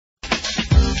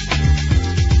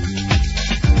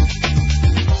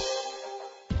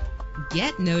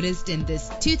Get noticed in this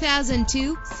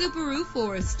 2002 Subaru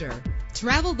Forester.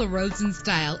 Travel the roads in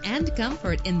style and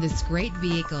comfort in this great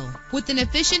vehicle. With an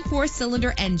efficient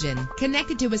 4-cylinder engine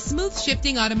connected to a smooth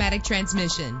shifting automatic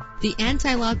transmission, the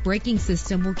anti-lock braking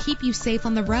system will keep you safe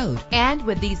on the road. And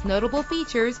with these notable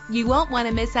features, you won't want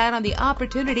to miss out on the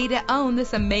opportunity to own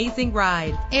this amazing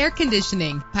ride. Air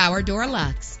conditioning, power door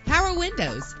locks, power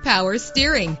windows, power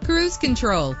steering, cruise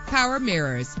control, power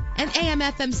mirrors, an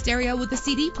AM/FM stereo with a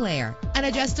CD player, an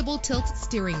adjustable tilt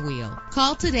steering wheel.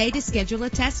 Call today to schedule a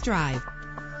test drive.